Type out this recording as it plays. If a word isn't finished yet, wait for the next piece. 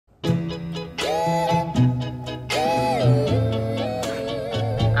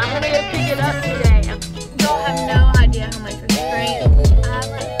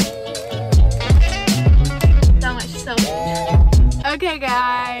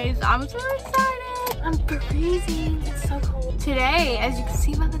guys, I'm so excited. I'm freezing. It's so cold. Today, as you can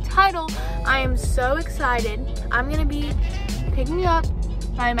see by the title, I am so excited. I'm gonna be picking up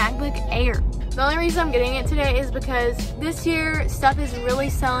my MacBook Air. The only reason I'm getting it today is because this year stuff is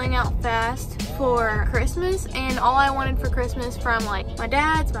really selling out fast for Christmas, and all I wanted for Christmas from like my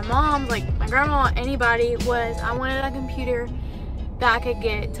dad's, my mom's, like my grandma, anybody, was I wanted a computer that I could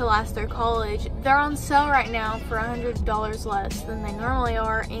get to last through college. They're on sale right now for $100 less than they normally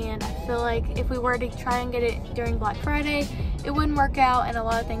are, and I feel like if we were to try and get it during Black Friday, it wouldn't work out, and a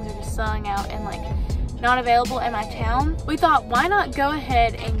lot of things are just selling out and like not available in my town. We thought, why not go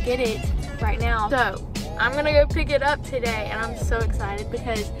ahead and get it right now? So I'm gonna go pick it up today, and I'm so excited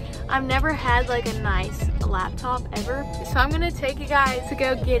because I've never had like a nice laptop ever. So I'm gonna take you guys to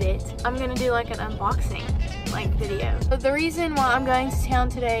go get it. I'm gonna do like an unboxing like video. But the reason why I'm going to town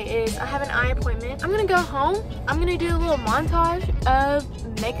today is I have an eye appointment. I'm gonna go home. I'm gonna do a little montage of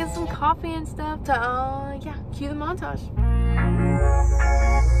making some coffee and stuff to yeah, cue the montage.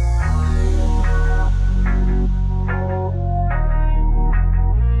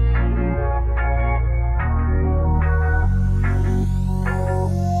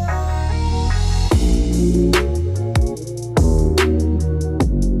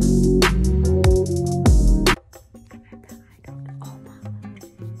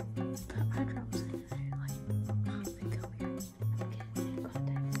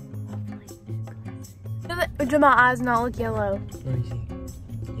 Do my eyes not look yellow? Let me see.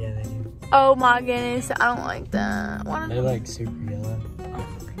 Yeah, they do. Oh my goodness, I don't like that. They're like super yellow. I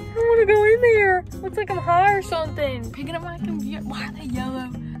don't want to go in there. Looks like I'm high or something. Picking up my computer. Why are they yellow?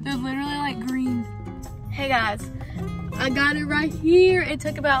 They're literally like green. Hey guys, I got it right here. It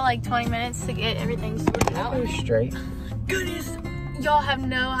took about like 20 minutes to get everything sorted out. It was straight. Goodness, y'all have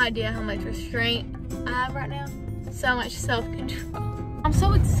no idea how much restraint I have right now. So much self-control. I'm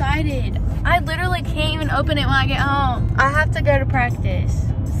so excited. I literally can't even open it when I get home. I have to go to practice.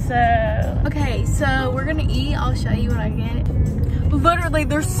 So, okay, so we're gonna eat. I'll show you what I get. Literally,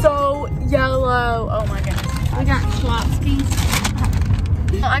 they're so yellow. Oh my goodness. We got Schlotzsky's.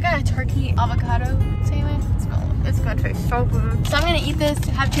 I got a turkey avocado sandwich. It's gonna taste so good. So I'm gonna eat this,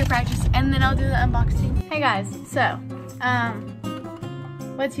 have to practice, and then I'll do the unboxing. Hey guys, so,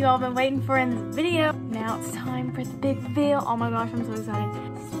 what you all been waiting for in this video. Now it's time for the big reveal. Oh my gosh, I'm so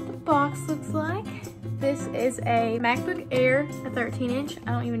excited. This is what the box looks like. This is a MacBook Air, a 13-inch.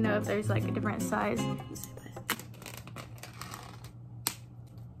 I don't even know if there's like a different size.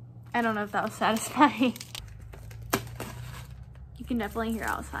 I don't know if that was satisfying. You can definitely hear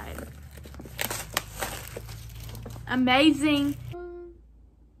outside. Amazing.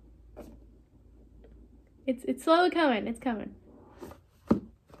 It's slowly coming, it's coming.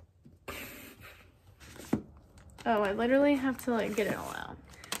 Oh, I literally have to like get it all out.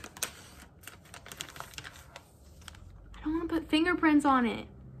 I don't want to put fingerprints on it.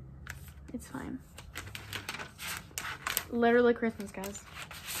 It's fine. Literally Christmas, guys.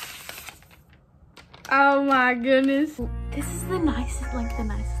 Oh my goodness. This is the nicest, like the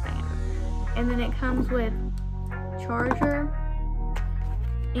nicest thing ever. And then it comes with charger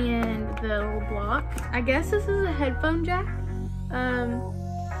and the little block. I guess this is a headphone jack. And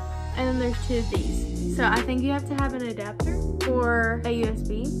then there's two of these. So I think you have to have an adapter for a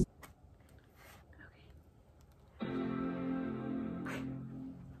USB. Okay.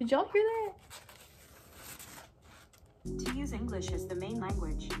 Did y'all hear that? To use English as the main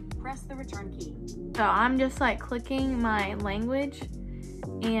language, press the return key. So I'm just like clicking my language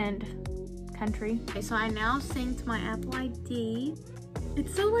and country. Okay, so I now synced my Apple ID.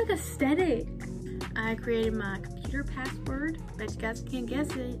 It's so like aesthetic. I created my computer password, but you guys can't guess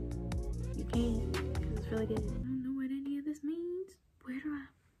it. You can't, because it's really good. I don't know what any of this means. Where do I?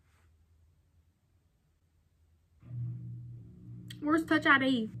 Where's Touch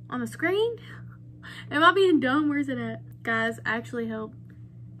ID? On the screen? Am I being dumb? Where's it at? Guys, actually help.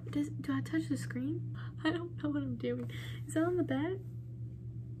 Do I touch the screen? I don't know what I'm doing. Is that on the back?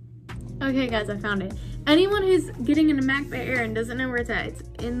 Okay guys, I found it. Anyone who's getting into MacBook Air and doesn't know where it's at, it's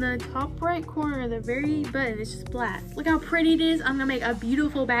in the top right corner, the very button. It's just black. Look how pretty it is. I'm gonna make a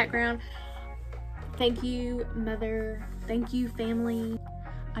beautiful background. Thank you, mother. Thank you, family.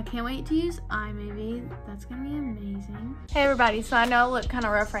 I can't wait to use iMovie. That's gonna be amazing. Hey everybody, so I know I look kind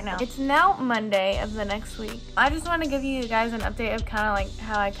of rough right now. It's now Monday of the next week. I just want to give you guys an update of kind of like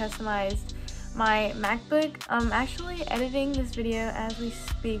how I customized my MacBook. I'm actually editing this video as we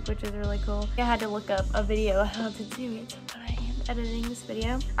speak, which is really cool. I had to look up a video how to do it, but I am editing this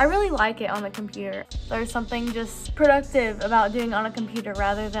video. I really like it on the computer. There's something just productive about doing it on a computer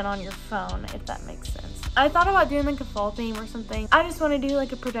rather than on your phone, if that makes sense. I thought about doing like a fall theme or something. I just want to do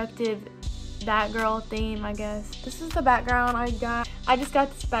like a productive that girl theme, I guess. This is the background I got. I just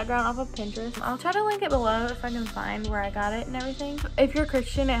got this background off of Pinterest. I'll try to link it below if I can find where I got it and everything. If you're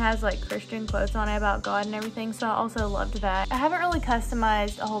Christian, it has like Christian quotes on it about God and everything, so I also loved that. I haven't really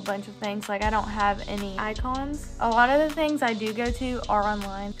customized a whole bunch of things. Like I don't have any icons. A lot of the things I do go to are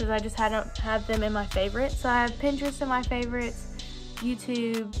online because I just don't have them in my favorites. So I have Pinterest in my favorites,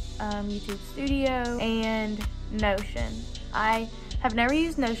 YouTube, YouTube Studio, and Notion. I have never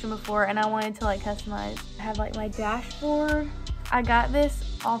used Notion before and I wanted to like customize. I have like my dashboard. I got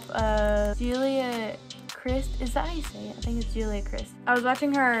this off of Julia Christ. Is that how you say it? I think it's Julia Christ. I was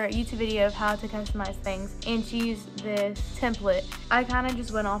watching her YouTube video of how to customize things and she used this template. I kind of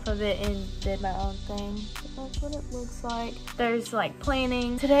just went off of it and did my own thing. That's what it looks like. There's like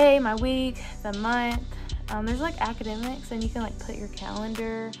planning, today, my week, the month. There's like academics and you can like put your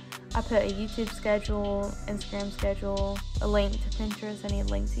calendar. I put a YouTube schedule, Instagram schedule, a link to Pinterest, and a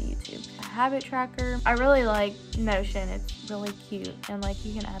link to YouTube. A habit tracker. I really like Notion. It's really cute and like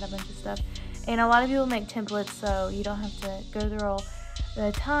you can add a bunch of stuff. And a lot of people make templates so you don't have to go through all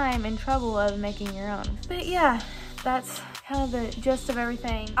the time and trouble of making your own. But yeah, that's kind of the gist of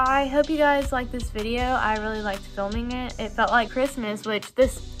everything. I hope you guys like this video. I really liked filming it. It felt like Christmas, which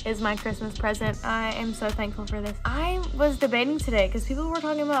this is my Christmas present. I am so thankful for this. I was debating today because people were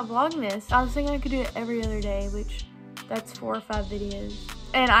talking about Vlogmas. I was thinking I could do it every other day, which that's 4 or 5 videos.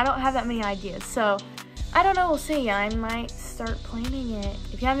 And I don't have that many ideas, so I don't know, we'll see. I might start planning it.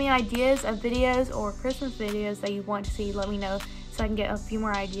 If you have any ideas of videos or Christmas videos that you want to see, let me know so I can get a few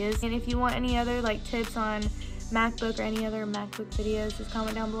more ideas. And if you want any other like tips on MacBook or any other MacBook videos, just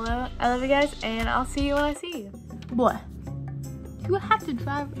comment down below. I love you guys and I'll see you when I see you. Boy, you have to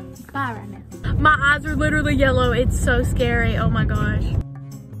drive right now. My eyes are literally yellow. It's so scary. Oh my gosh.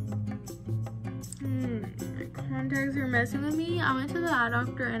 My contacts are messing with me. I went to the eye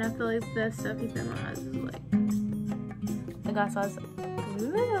doctor and I feel like the stuff he's in my eyes is like, the glasses.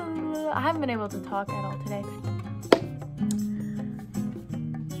 I haven't been able to talk at all today.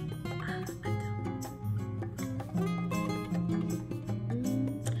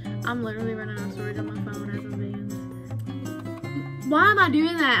 I'm literally running out of storage on my phone as I'm doing this. Why am I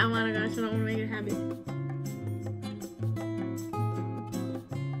doing that? Oh my gosh, I don't want to make it happy.